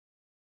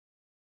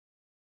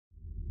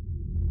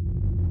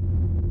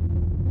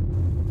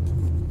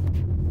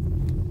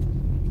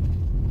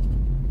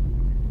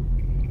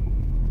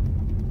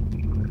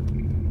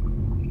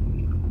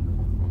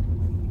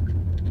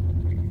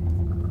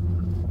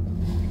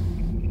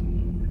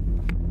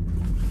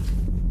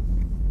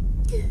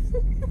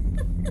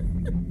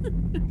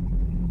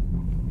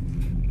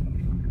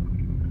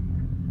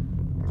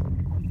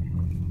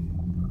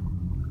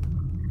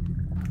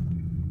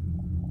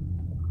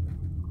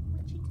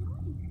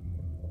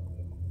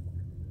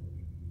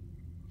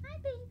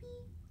baby.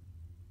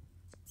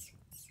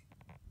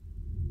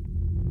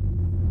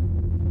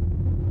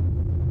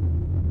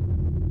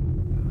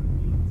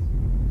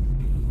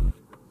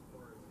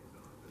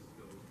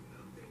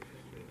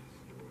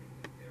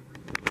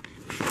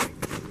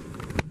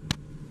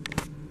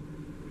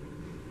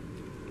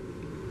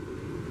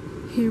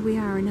 Here we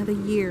are, another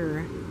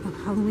year of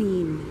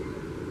Halloween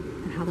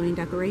and Halloween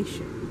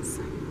decorations.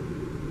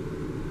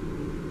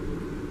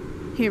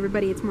 Hey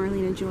everybody, it's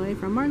Marlena Joy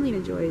from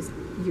Marlena Joy's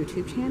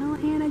YouTube channel,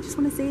 and I just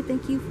want to say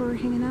thank you for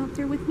hanging out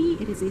there with me.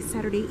 It is a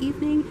Saturday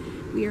evening.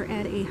 We are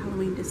at a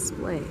Halloween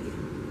display.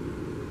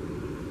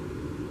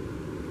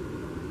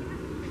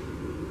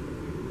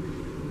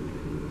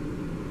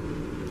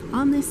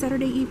 On this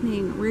Saturday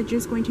evening, we're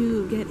just going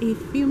to get a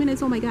few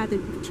minutes. Oh my god,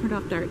 it turned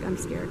off dark. I'm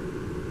scared.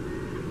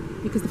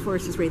 Because the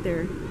forest is right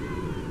there.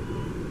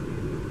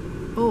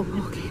 Oh,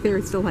 okay,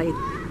 there's the light.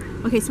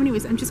 Okay, so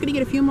anyways, I'm just gonna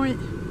get a few more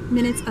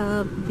minutes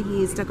of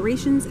these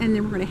decorations, and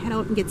then we're gonna head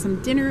out and get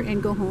some dinner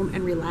and go home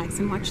and relax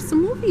and watch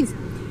some movies.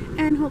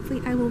 And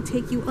hopefully I will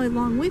take you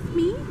along with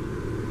me.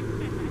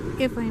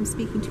 If I am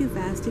speaking too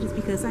fast, it is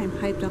because I am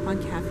hyped up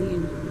on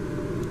caffeine.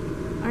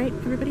 Alright,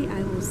 everybody,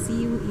 I will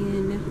see you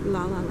in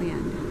La La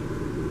Land.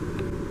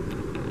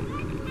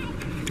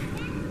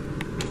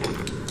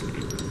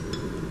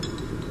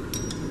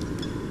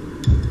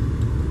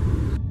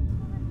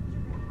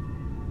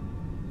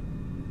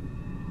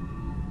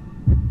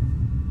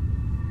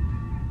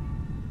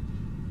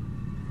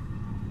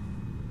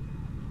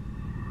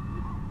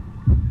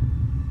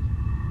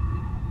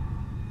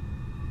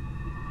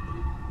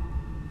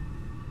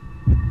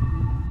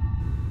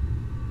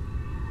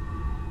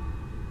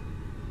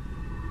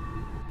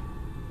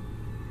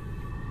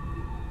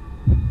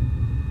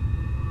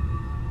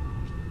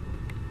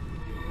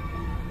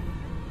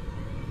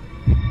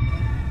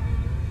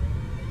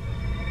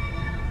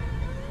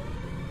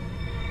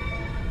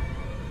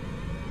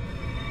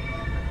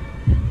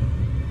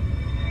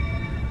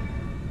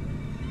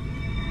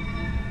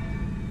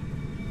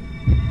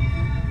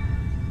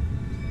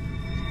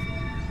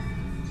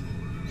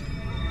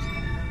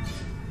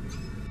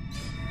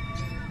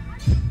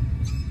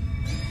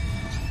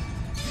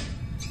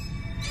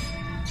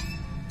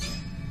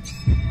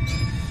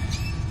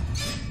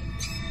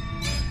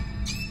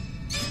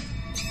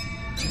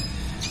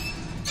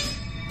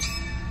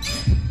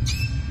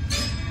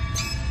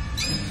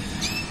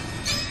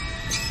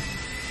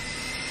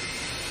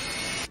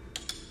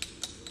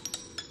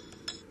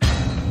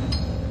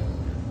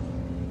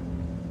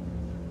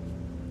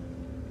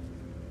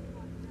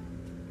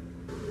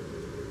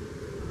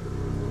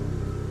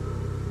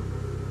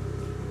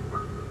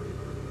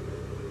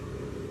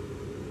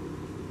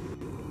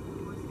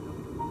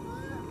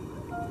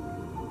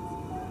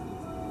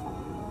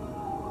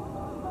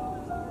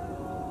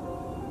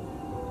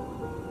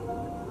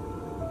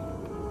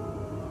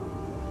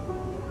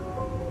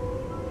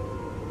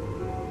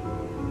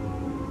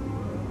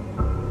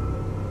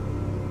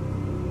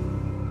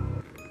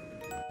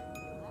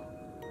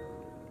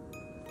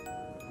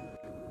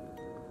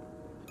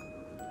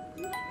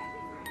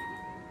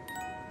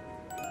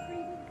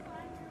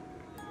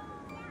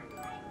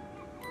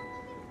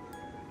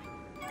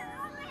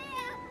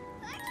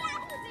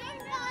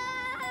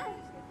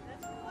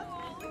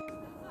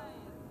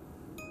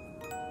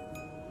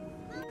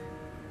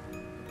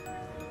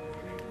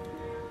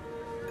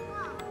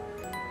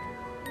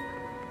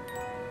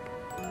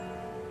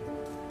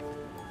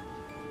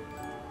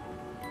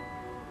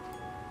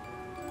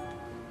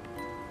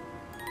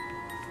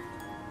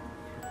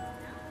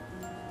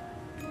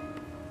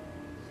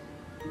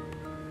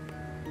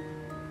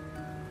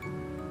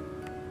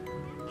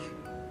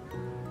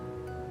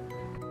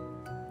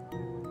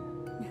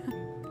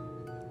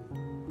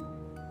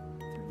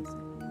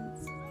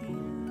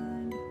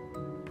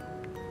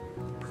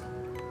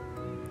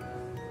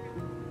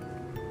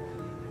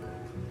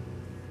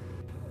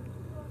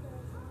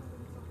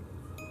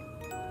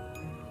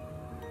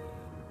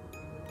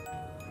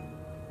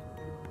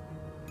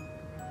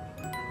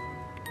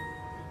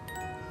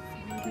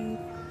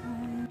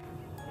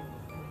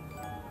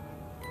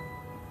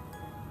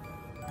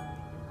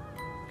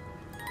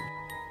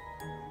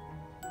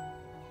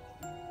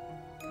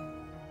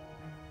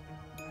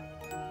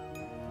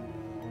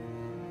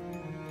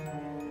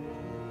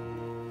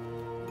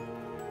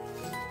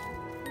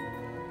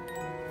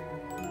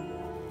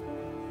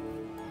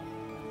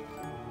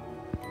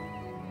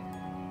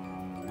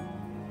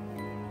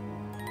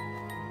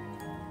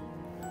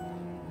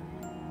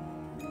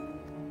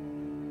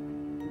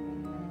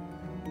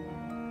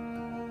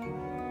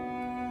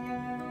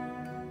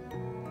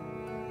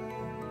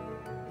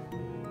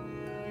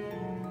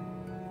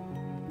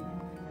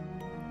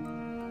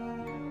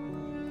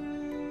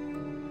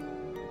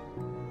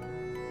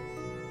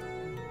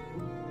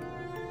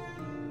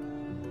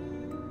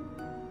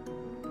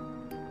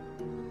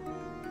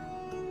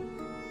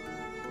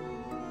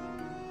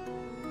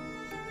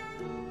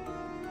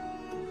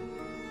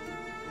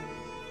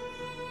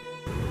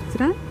 Is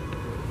it on?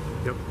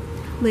 Yep.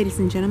 Ladies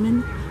and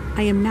gentlemen,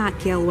 I am not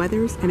Gail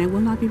Weathers, and I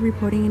will not be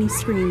reporting any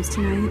screams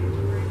tonight.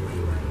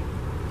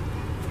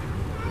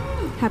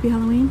 Happy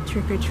Halloween,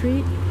 trick or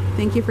treat.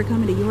 Thank you for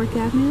coming to York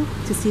Avenue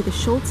to see the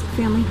Schultz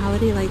family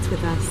holiday lights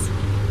with us.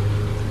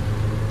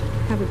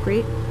 Have a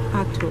great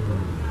October.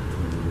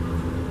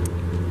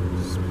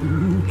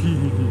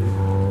 Spooky.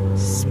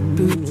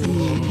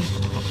 Spooky.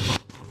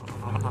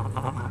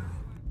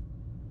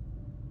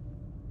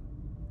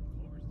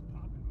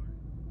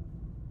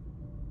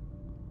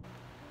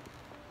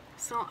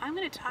 So I'm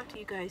going to talk to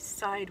you guys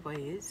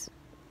sideways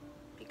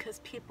because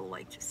people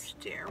like to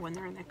stare when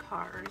they're in their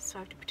cars, so I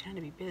have to pretend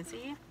to be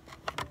busy.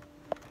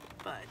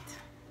 But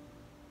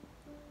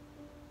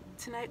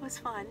tonight was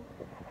fun.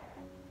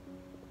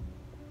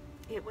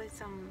 It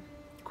was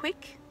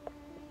quick.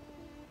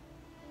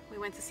 We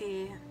went to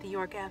see the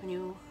York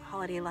Avenue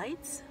holiday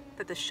lights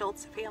that the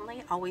Schultz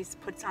family always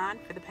puts on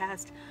for the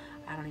past,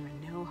 I don't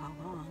even know how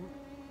long.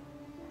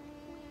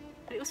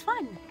 But it was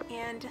fun.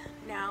 And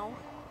now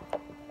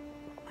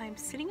I'm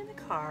sitting in the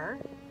car.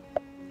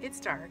 It's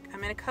dark.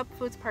 I'm in a Cub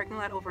Foods parking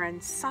lot over on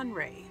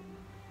Sunray.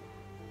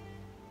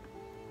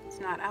 It's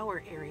not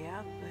our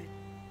area,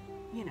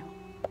 but you know.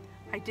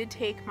 I did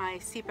take my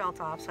seatbelt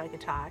off so I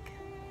could talk.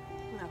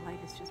 Ooh, that light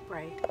is just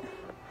bright.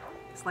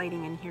 This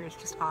lighting in here is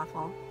just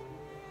awful.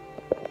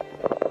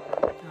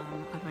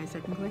 Otherwise I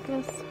can go like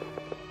this.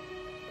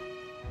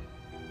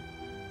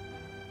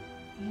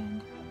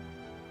 And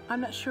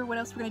I'm not sure what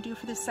else we're going to do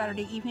for this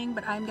Saturday evening,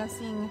 but I'm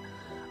guessing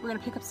we're going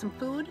to pick up some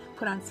food,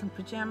 put on some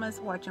pajamas,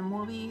 watch a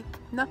movie.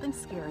 Nothing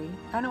scary.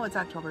 I know it's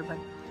October, but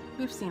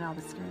we've seen all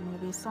the scary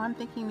movies, so I'm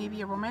thinking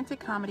maybe a romantic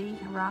comedy,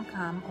 a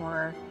rom-com,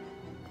 or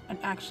an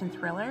action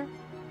thriller.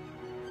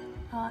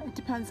 It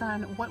depends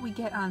on what we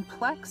get on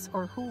Plex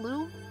or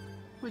Hulu,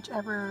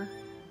 whichever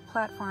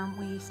platform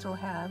we still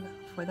have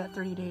for that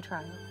 30-day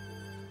trial,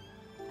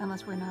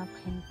 unless we're now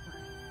paying for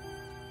it.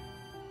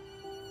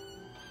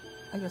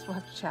 I guess we'll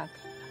have to check.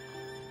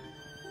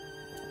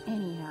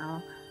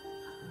 Anyhow,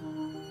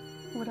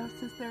 what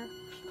else is there?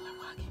 People are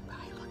walking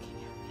by looking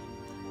at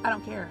me. I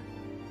don't care.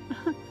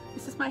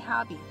 This is my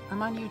hobby.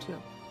 I'm on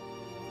YouTube.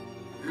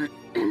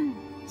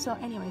 So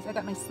anyways, I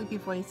got my sleepy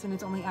voice and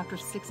it's only after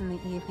 6 in the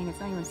evening. It's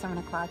not even 7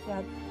 o'clock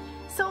yet.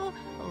 So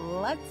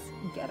let's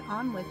get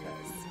on with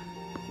this.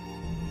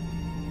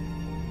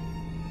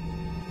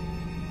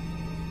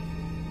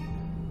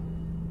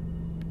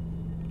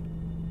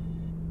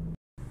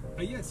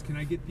 Yes, can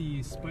I get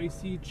the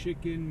spicy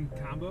chicken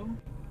combo?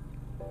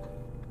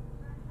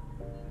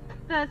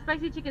 The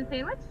spicy chicken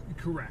sandwich?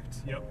 Correct,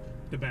 yep,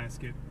 the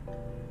basket.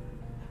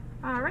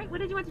 All right, what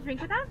did you want to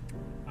drink with that?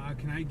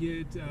 Can I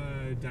get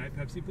Diet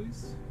Pepsi,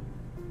 please?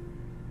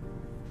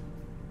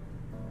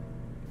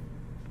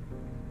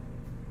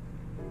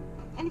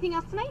 Anything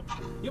else tonight?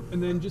 Yep,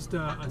 and then just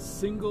a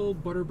single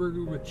butter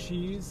burger with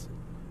cheese,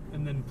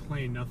 and then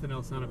plain, nothing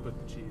else on it but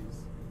the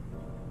cheese.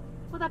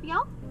 Will that be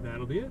all?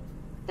 That'll be it.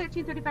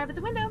 $13.35 at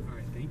the window. All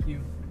right, thank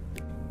you.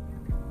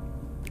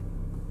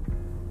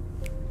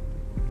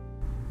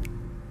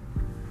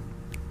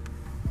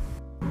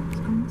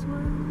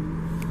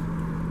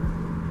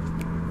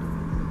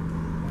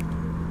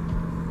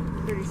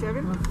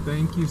 $37.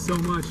 Thank you so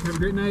much. Have a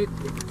great night.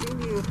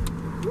 Thank you.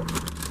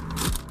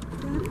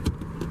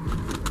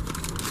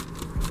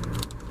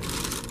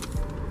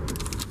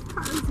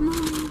 Car's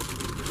moving.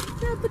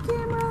 Grab the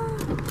camera.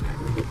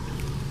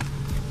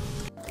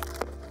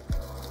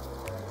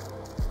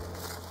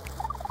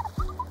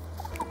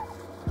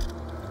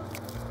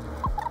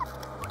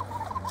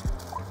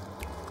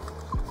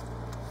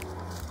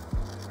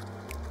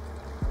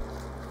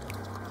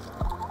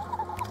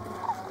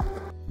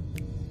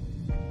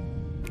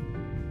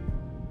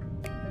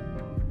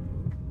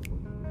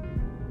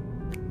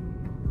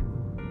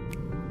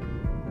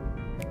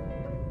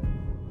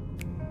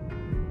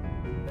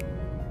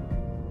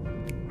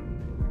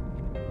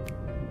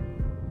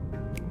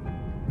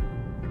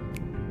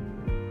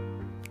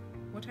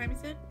 What time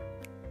is it?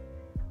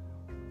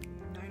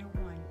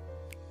 9:01.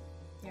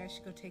 Yeah, I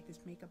should go take this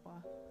makeup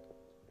off.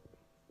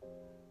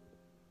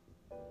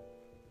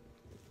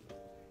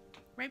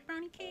 Right,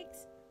 brownie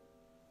cakes?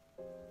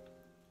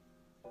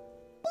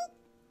 Boop.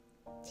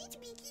 Teach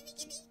me, kitty,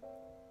 kitty.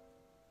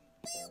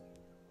 Boop.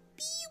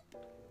 Beep.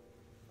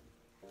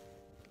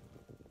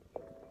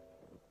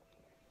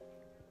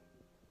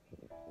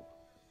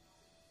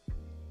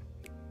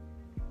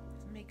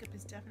 This makeup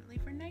is definitely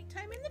for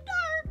nighttime in the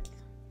dark.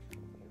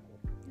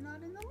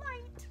 Not in the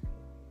light.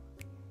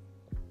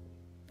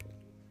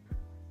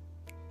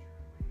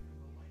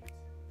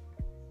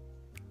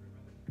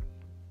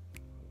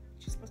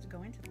 She's supposed to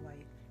go into the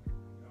light.